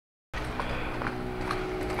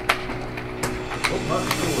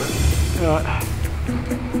Right.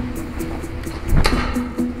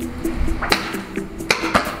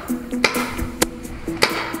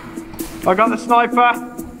 I got the sniper.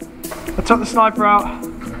 I took the sniper out.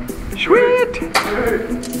 Sweet!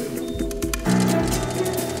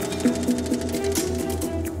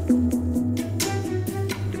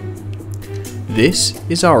 This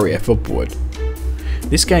is RAF Upward.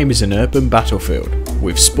 This game is an urban battlefield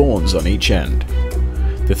with spawns on each end.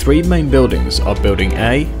 The three main buildings are Building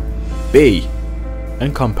A, B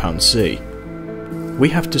and Compound C. We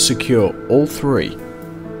have to secure all three.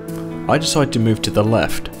 I decide to move to the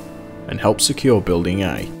left and help secure Building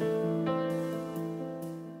A.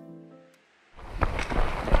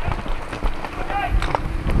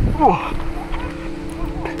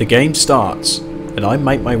 The game starts and I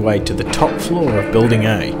make my way to the top floor of Building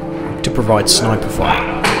A to provide sniper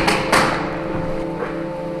fire.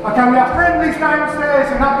 Okay, we have friendlies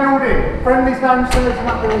downstairs in that building. Friendlies downstairs in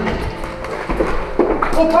that building.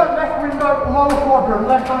 Upper left window, lower quadrant,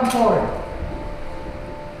 left hand side.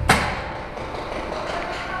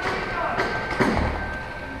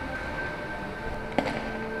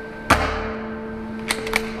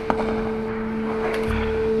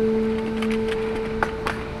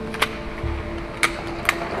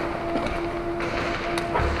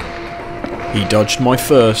 He dodged my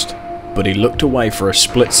first, but he looked away for a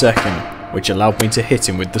split second, which allowed me to hit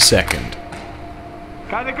him with the second.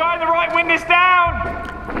 Okay, the guy in the right window's down!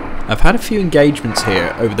 I've had a few engagements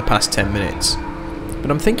here over the past 10 minutes,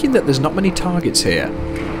 but I'm thinking that there's not many targets here.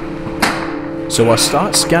 So I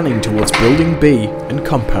start scanning towards Building B and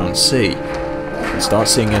Compound C, and start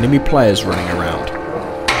seeing enemy players running around.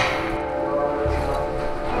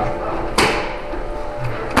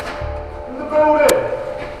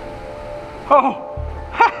 Oh!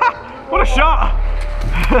 What a shot!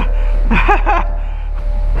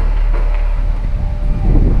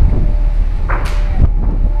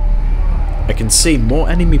 I can see more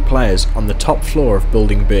enemy players on the top floor of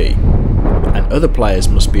Building B, and other players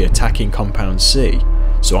must be attacking Compound C,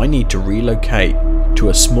 so I need to relocate to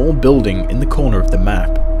a small building in the corner of the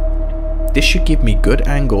map. This should give me good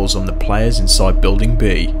angles on the players inside Building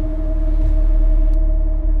B.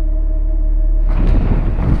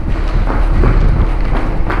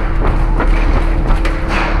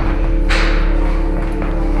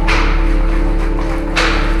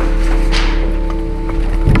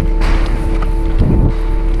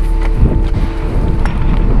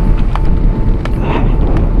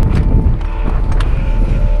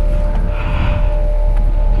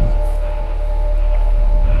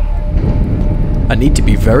 I need to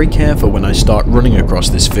be very careful when I start running across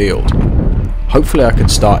this field. Hopefully I can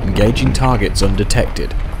start engaging targets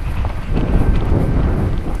undetected.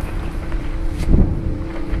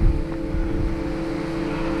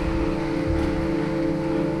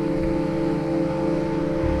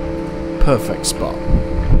 Perfect spot.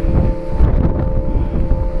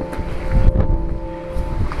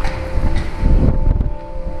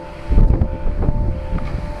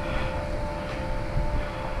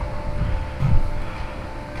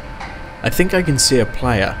 I think I can see a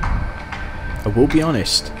player. I will be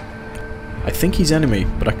honest. I think he's enemy,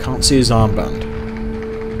 but I can't see his armband.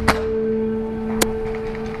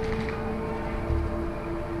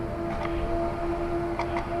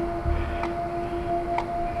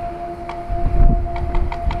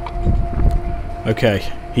 Okay,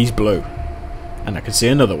 he's blue. And I can see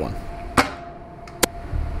another one.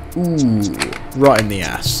 Ooh, right in the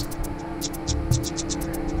ass.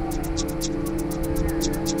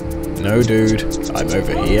 No dude, I'm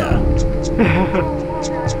over here.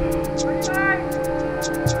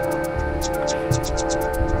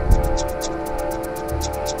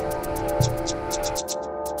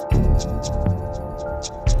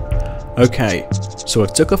 Okay, so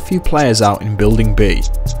I've took a few players out in Building B,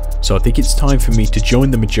 so I think it's time for me to join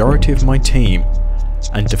the majority of my team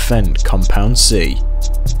and defend Compound C.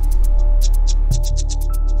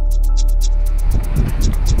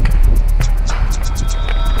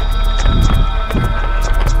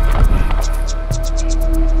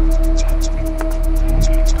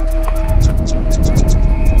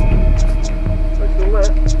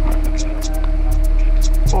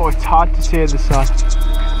 Oh, it's hard to see in the sun.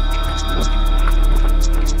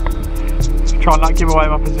 Try and not give away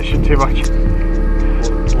my position too much.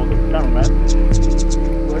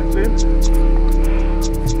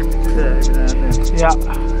 Yeah.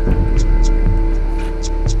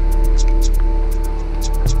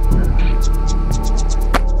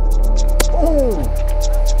 Oh!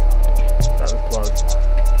 That was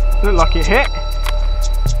close. Looked like it hit.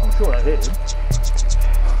 I'm sure that hit him.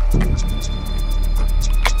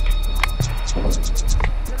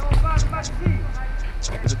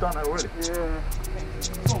 Is it done already? Yeah.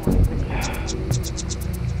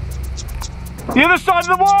 The other side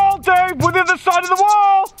of the wall, dude! We're the other side of the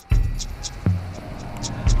wall!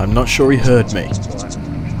 I'm not sure he heard me,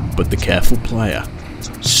 but the careful player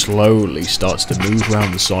slowly starts to move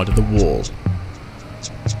around the side of the wall.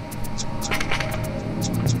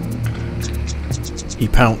 He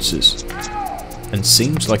pounces, and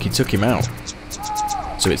seems like he took him out,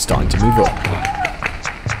 so it's time to move up.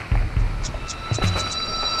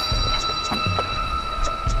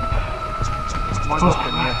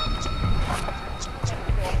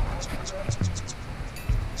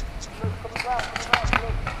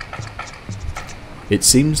 It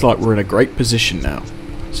seems like we're in a great position now,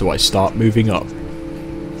 so I start moving up.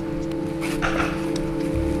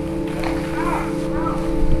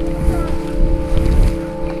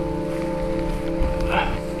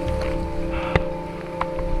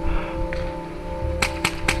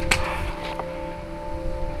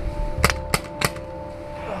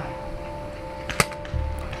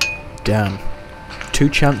 Damn, 2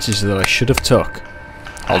 chances that I should have took.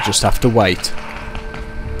 I'll just have to wait.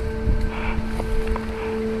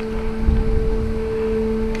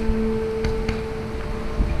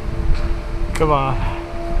 Come on.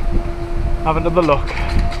 Have another look.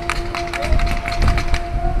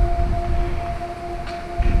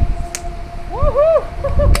 Woohoo!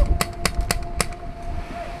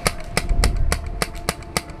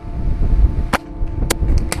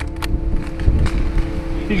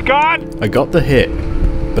 He's gone! I got the hit,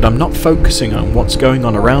 but I'm not focusing on what's going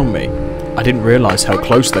on around me. I didn't realise how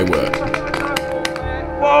close they were.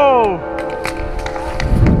 Whoa!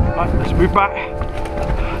 Right, let's move back.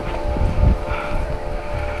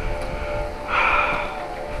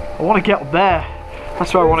 I want to get up there.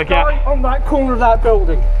 That's where I want to get. On that corner of that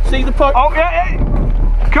building. See the post? Oh, yeah,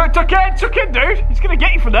 yeah. Tuck in, dude. He's going to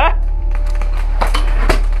get you from there.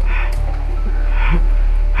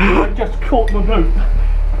 I just caught my boot.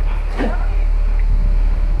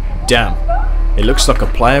 Damn, it looks like a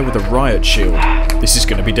player with a riot shield. This is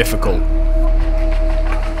going to be difficult.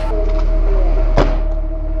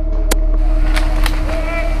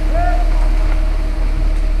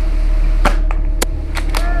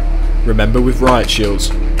 Remember, with riot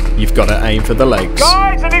shields, you've got to aim for the legs.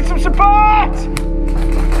 Guys, I need some support!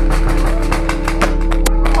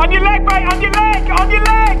 On your leg, mate, on your leg, on your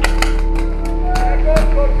leg! Yeah,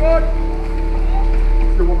 good.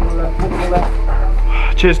 Still one on the left, one on the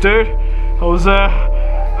left. Cheers, dude. I was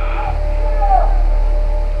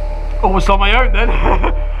almost on my own then.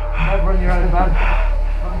 Don't run your own, man.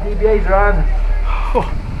 DBA's around. Oh,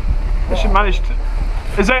 I should manage to...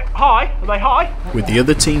 Is it high? Are they high? With the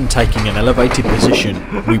other team taking an elevated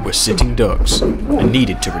position, we were sitting ducks and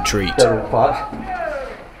needed to retreat. They're all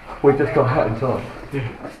fast. We just got out in time.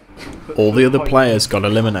 Yeah. All the other players got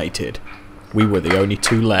eliminated. We were the only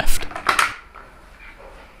 2 left.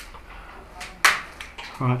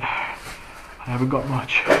 Right. I haven't got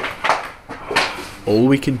much. All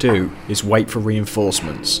we can do is wait for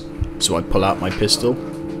reinforcements, so I pull out my pistol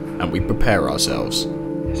and we prepare ourselves.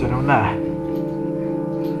 Is anyone there?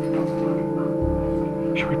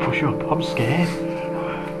 Should we push up? I'm scared.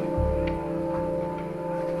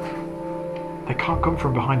 They can't come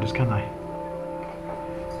from behind us, can they?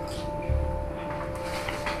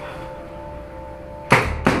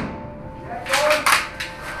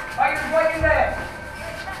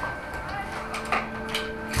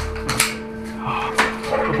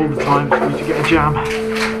 All the time, we need to get a jam.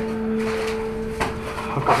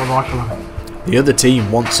 I've got my rifle on. The other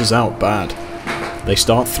team wants us out bad. They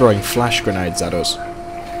start throwing flash grenades at us.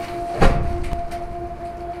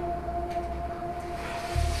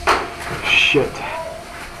 Shit.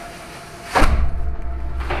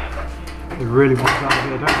 They really want us out of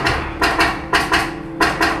here, don't they?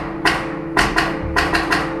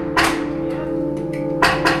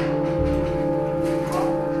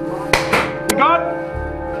 You got?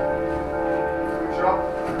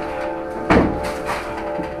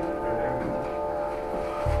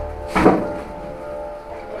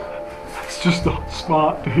 That's just not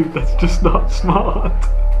smart, dude. That's just not smart.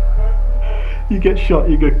 You get shot,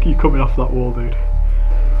 you're coming off that wall, dude.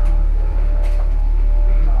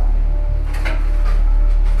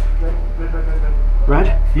 Red,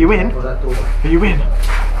 are you in? Are you in?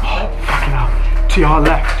 Oh, fucking hell. To our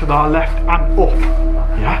left, and up.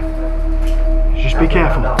 Yeah? Just be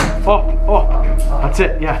careful. Up. That's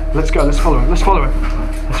it, yeah. Let's go, let's follow him. Let's follow him.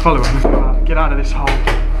 Let's go. Get out of this hole.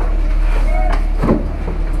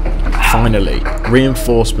 Finally,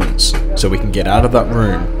 reinforcements, so we can get out of that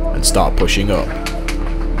room and start pushing up.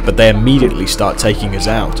 But they immediately start taking us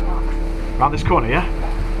out. Round this corner, yeah?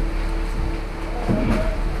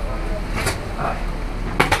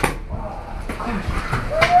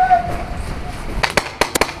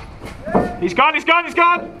 He's gone, he's gone, he's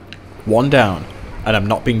gone! One down, and I'm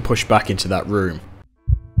not being pushed back into that room.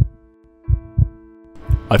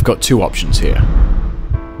 I've got two options here.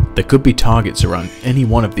 There could be targets around any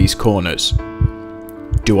one of these corners.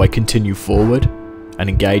 Do I continue forward and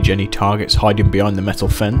engage any targets hiding behind the metal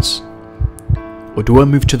fence? Or do I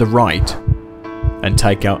move to the right and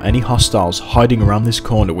take out any hostiles hiding around this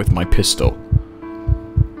corner with my pistol?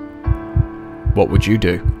 What would you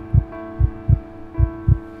do?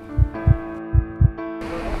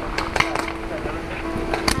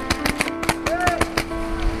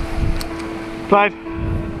 Played.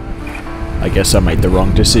 I guess I made the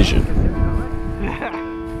wrong decision.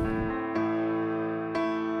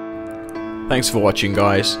 Thanks for watching,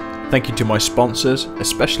 guys. Thank you to my sponsors,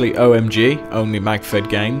 especially OMG, Only Magfed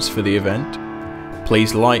Games, for the event.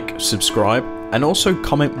 Please like, subscribe, and also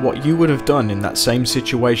comment what you would have done in that same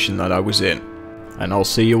situation that I was in. And I'll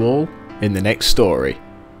see you all in the next story.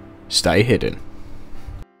 Stay hidden.